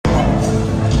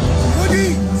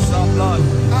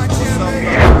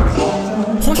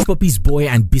Hushpuppi's boy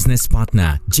and business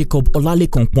partner, Jacob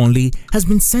Olalekan has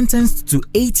been sentenced to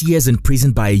 8 years in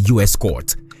prison by a US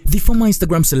court. The former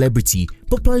Instagram celebrity,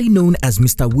 popularly known as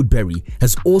Mr Woodberry,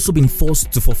 has also been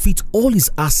forced to forfeit all his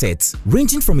assets,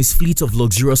 ranging from his fleet of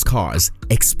luxurious cars,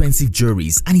 expensive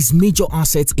jewelries, and his major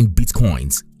assets in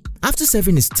bitcoins. After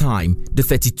serving his time, the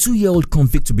 32-year-old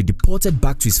convict will be deported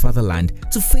back to his fatherland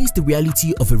to face the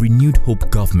reality of a renewed hope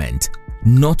government.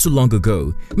 Not too long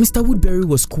ago, Mr Woodberry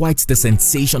was quite the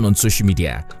sensation on social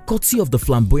media, courtesy of the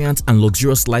flamboyant and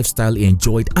luxurious lifestyle he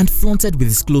enjoyed and flaunted with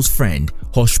his close friend,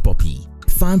 Hushpuppi.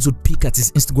 Fans would peek at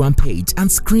his Instagram page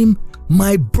and scream,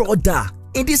 "My brother,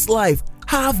 in this life,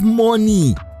 have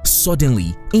money!"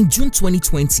 Suddenly, in June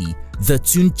 2020, the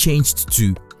tune changed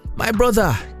to, "My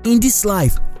brother, in this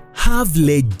life, have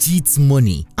legit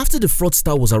money," after the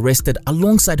fraudster was arrested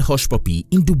alongside Hushpuppi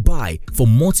in Dubai for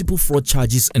multiple fraud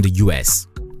charges in the US.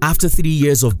 After 3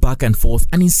 years of back and forth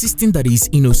and insisting that he is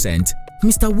innocent,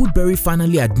 Mr Woodberry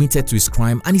finally admitted to his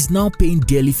crime and is now paying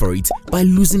dearly for it by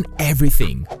losing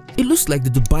everything. It looks like the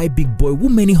Dubai big boy who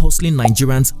many hustling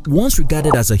Nigerians once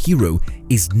regarded as a hero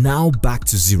is now back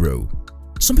to zero.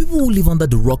 Some people who live under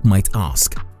the rock might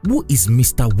ask, who is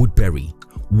Mr Woodberry?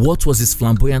 What was his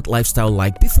flamboyant lifestyle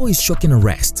like before his shocking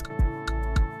arrest?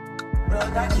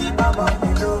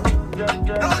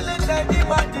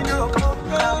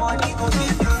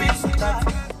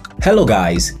 Hello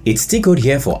guys, it's T-Code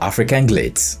here for African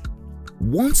Glitz.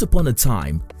 Once upon a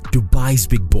time, Dubai's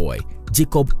big boy,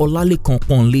 Jacob Olalekan,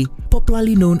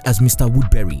 popularly known as Mr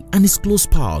Woodberry, and his close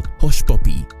pal,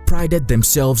 Hushpuppi, prided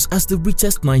themselves as the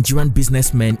richest Nigerian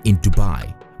businessmen in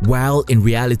Dubai. While in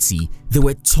reality, they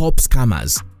were top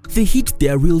scammers. They hid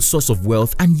their real source of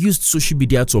wealth and used social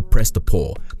media to oppress the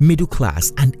poor, middle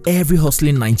class, and every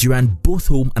hustling Nigerian both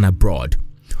home and abroad.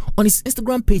 On his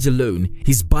Instagram page alone,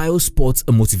 his bio sports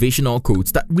a motivational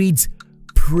quote that reads,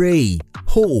 "Pray,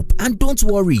 hope, and don't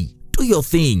worry, do your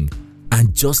thing."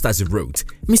 And just as he wrote,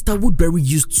 Mr Woodberry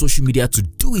used social media to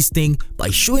do his thing by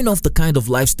showing off the kind of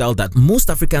lifestyle that most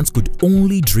Africans could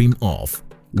only dream of.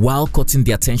 While caught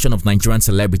the attention of Nigerian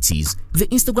celebrities, the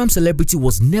Instagram celebrity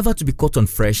was never to be caught on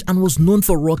fresh and was known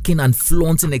for rocking and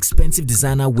flaunting expensive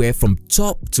designer wear from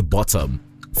top to bottom.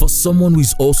 For someone who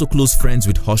is also close friends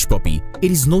with Hushpuppi,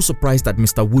 it is no surprise that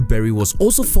Mr Woodberry was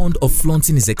also fond of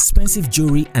flaunting his expensive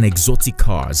jewelry and exotic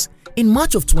cars. In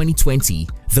March of 2020,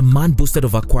 the man boasted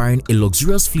of acquiring a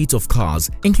luxurious fleet of cars,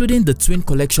 including the twin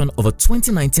collection of a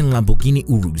 2019 Lamborghini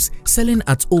Urus selling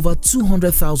at over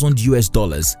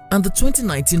 $200,000 and the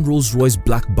 2019 Rolls-Royce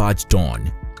Black Badge Dawn.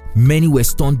 Many were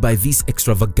stunned by this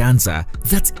extravaganza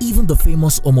that even the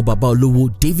famous Omobaba Olowo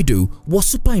Davido was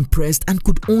super impressed and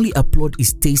could only applaud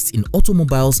his taste in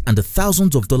automobiles and the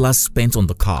thousands of dollars spent on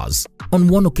the cars. On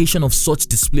one occasion of such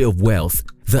display of wealth,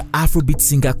 the Afrobeat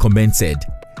singer commented,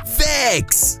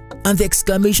 "Vex!" and the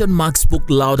exclamation mark spoke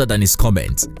louder than his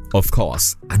comment. Of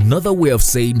course, another way of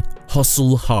saying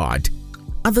hustle hard.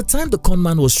 At the time the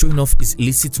conman was showing off his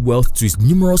illicit wealth to his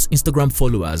numerous Instagram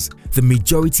followers, the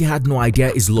majority had no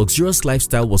idea his luxurious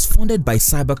lifestyle was funded by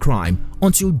cybercrime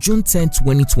until June 10,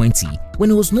 2020, when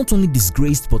he was not only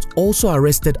disgraced but also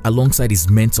arrested alongside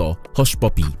his mentor,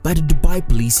 Hushpuppi, by the Dubai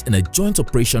police in a joint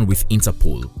operation with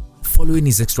Interpol. Following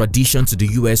his extradition to the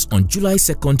US on July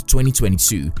 2,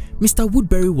 2022, Mr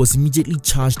Woodberry was immediately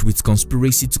charged with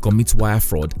conspiracy to commit wire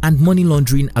fraud and money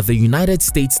laundering at the United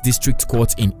States District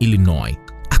Court in Illinois.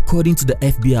 According to the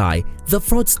FBI, the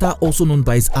fraudster, also known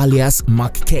by his alias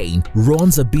Mark Kane,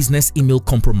 runs a business email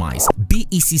compromise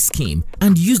 (BEC) scheme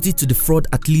and used it to defraud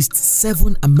at least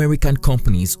 7 American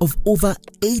companies of over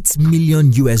 $8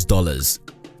 million.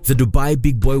 The Dubai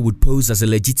big boy would pose as a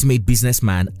legitimate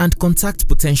businessman and contact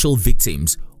potential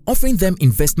victims, offering them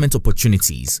investment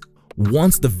opportunities.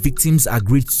 Once the victims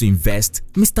agreed to invest,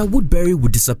 Mr Woodberry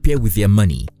would disappear with their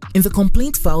money. In the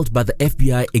complaint filed by the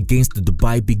FBI against the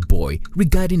Dubai big boy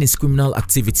regarding his criminal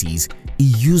activities, he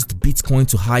used Bitcoin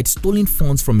to hide stolen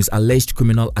funds from his alleged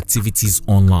criminal activities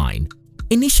online.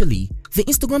 Initially, the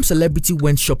Instagram celebrity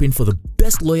went shopping for the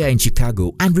best lawyer in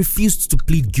Chicago and refused to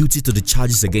plead guilty to the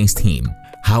charges against him.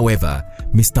 However,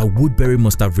 Mr Woodberry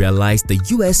must have realized the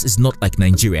US is not like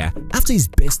Nigeria after his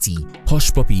bestie,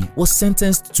 Hushpuppi, was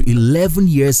sentenced to 11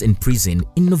 years in prison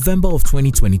in November of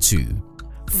 2022.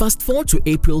 Fast forward to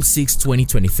April 6,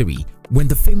 2023, when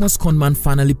the famous conman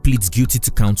finally pleads guilty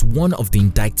to count 1 of the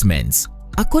indictments.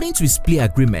 According to his plea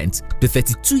agreement, the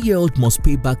 32-year-old must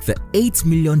pay back the $8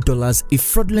 million he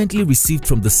fraudulently received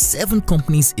from the 7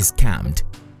 companies he scammed.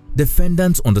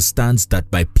 Defendant understands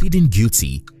that by pleading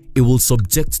guilty, it will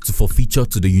subject to forfeiture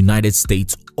to the United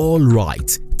States all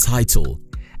right, title,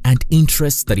 and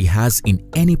interests that he has in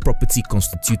any property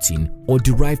constituting or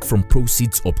derived from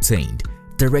proceeds obtained,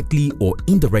 directly or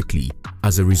indirectly,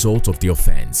 as a result of the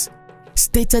offense.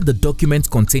 Stated the document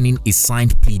containing a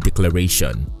signed plea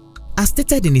declaration. As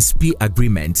stated in his plea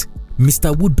agreement,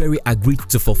 Mr. Woodberry agreed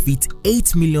to forfeit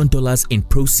 $8 million in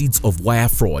proceeds of wire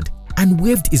fraud and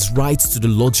waived his rights to the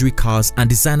luxury cars and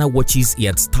designer watches he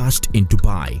had stashed in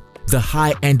Dubai. The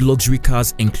high-end luxury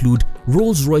cars include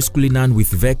Rolls-Royce Cullinan with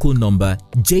vehicle number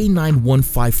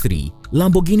J9153,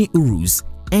 Lamborghini Urus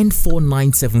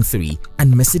N4973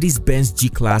 and Mercedes-Benz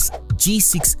G-Class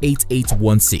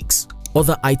G68816.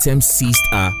 Other items seized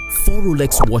are 4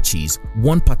 Rolex watches,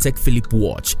 1 Patek Philippe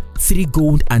watch, 3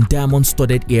 gold and diamond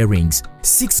studded earrings,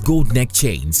 6 gold neck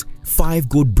chains, 5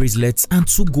 gold bracelets and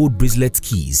 2 gold bracelet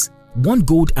keys, 1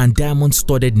 gold and diamond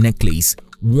studded necklace,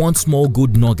 1 small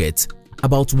gold nugget,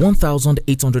 about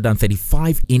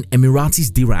 1,835 in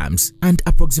Emiratis dirhams and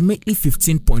approximately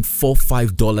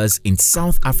 $15.45 in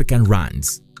South African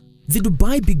rands. The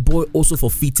Dubai big boy also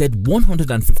forfeited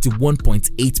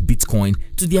 151.8 Bitcoin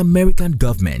to the American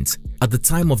government. At the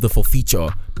time of the forfeiture,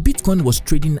 Bitcoin was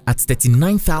trading at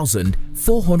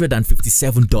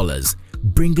 $39,457,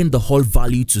 bringing the whole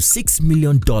value to $6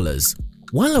 million.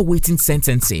 While awaiting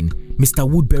sentencing, Mr.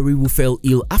 Woodberry, who fell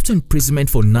ill after imprisonment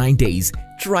for 9 days,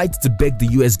 tried to beg the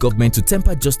US government to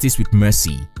temper justice with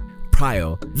mercy.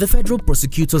 Prior, the federal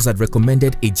prosecutors had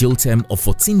recommended a jail term of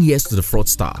 14 years to the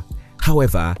fraudster.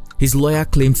 However, his lawyer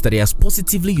claimed that he has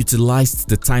positively utilized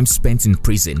the time spent in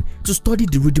prison to study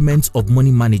the rudiments of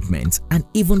money management and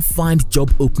even find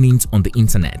job openings on the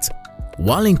internet.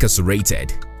 While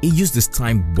incarcerated, he used his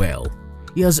time well.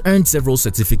 He has earned several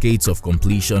certificates of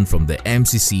completion from the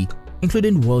MCC,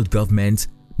 including World Government,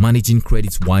 Managing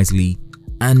Credits Wisely,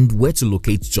 and Where to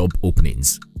Locate Job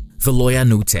Openings. The lawyer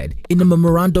noted in a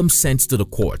memorandum sent to the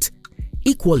court.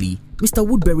 Equally, Mr.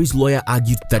 Woodberry's lawyer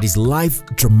argued that his life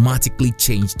dramatically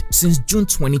changed since June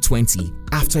 2020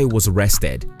 after he was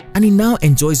arrested, and he now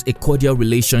enjoys a cordial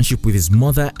relationship with his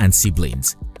mother and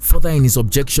siblings. Further, in his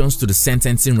objections to the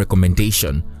sentencing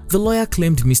recommendation, the lawyer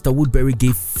claimed Mr. Woodberry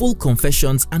gave full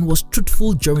confessions and was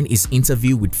truthful during his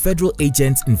interview with federal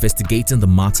agents investigating the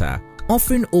matter,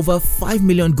 offering over 5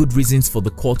 million good reasons for the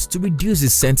court to reduce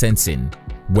his sentencing.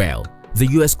 Well, the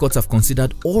US courts have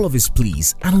considered all of his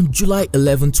pleas, and on July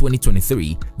 11,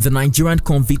 2023, the Nigerian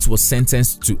convict was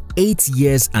sentenced to 8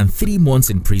 years and 3 months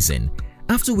in prison,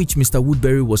 after which Mr.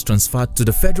 Woodberry was transferred to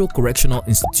the Federal Correctional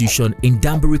Institution in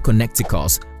Danbury,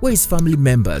 Connecticut, where his family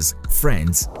members,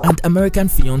 friends, and American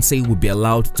fiancé will be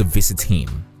allowed to visit him.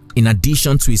 In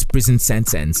addition to his prison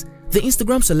sentence, the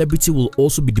Instagram celebrity will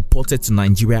also be deported to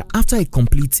Nigeria after he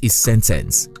completes his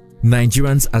sentence.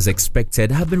 Nigerians, as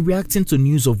expected, have been reacting to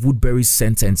news of Woodberry's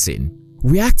sentencing.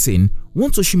 Reacting,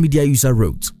 one social media user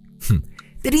wrote,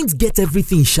 "They didn't get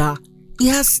everything, sha. He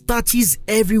has statues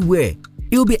everywhere.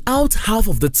 He'll be out half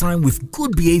of the time with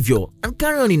good behavior and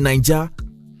carry on in Nigeria."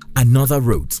 Another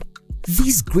wrote,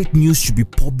 "This great news should be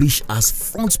published as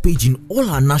front page in all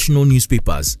our national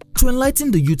newspapers to enlighten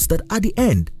the youths that at the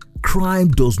end, crime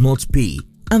does not pay,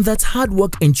 and that hard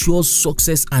work ensures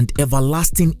success and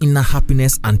everlasting inner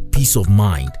happiness and peace of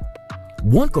mind."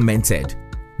 One commented,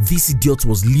 "This idiot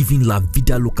was living la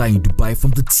vida loca in Dubai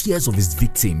from the tears of his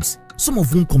victims, some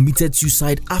of whom committed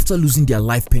suicide after losing their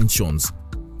life pensions.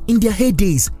 In their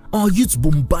heydays, our youths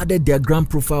bombarded their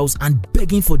grand profiles and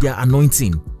begging for their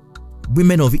anointing.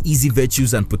 Women of easy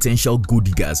virtues and potential gold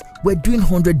diggers were doing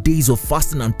 100 days of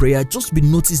fasting and prayer just to be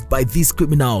noticed by these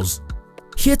criminals.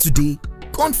 Here today,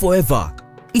 gone forever.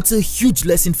 It's a huge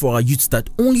lesson for our youths that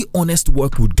only honest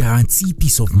work would guarantee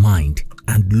peace of mind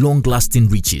and long-lasting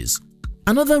riches."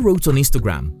 Another wrote on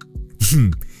Instagram,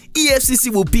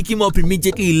 "EFCC will pick him up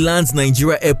immediately he lands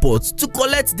Nigeria airport to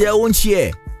collect their own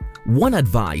share." One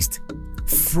advised,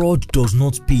 "Fraud does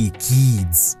not pay,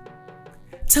 kids."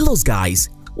 Tell us guys,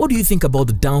 what do you think about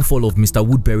the downfall of Mr.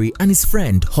 Woodberry and his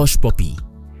friend Hushpuppi?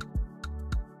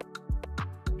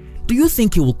 Do you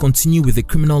think he will continue with a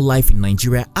criminal life in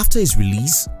Nigeria after his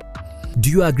release? Do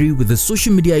you agree with the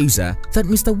social media user that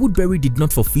Mr. Woodberry did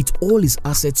not forfeit all his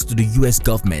assets to the US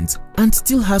government and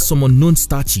still has some unknown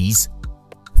statues?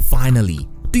 Finally,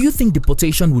 do you think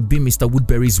deportation would be Mr.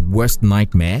 Woodberry's worst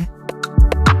nightmare?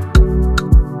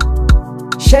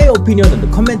 Share your opinion in the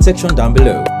comment section down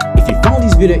below. If you found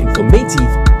this video informative,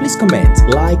 please comment,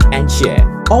 like and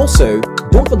share. Also,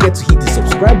 don't forget to hit the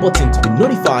subscribe button to be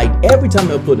notified every time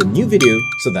I upload a new video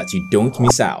so that you don't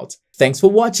miss out. Thanks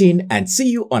for watching and see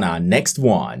you on our next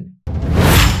one.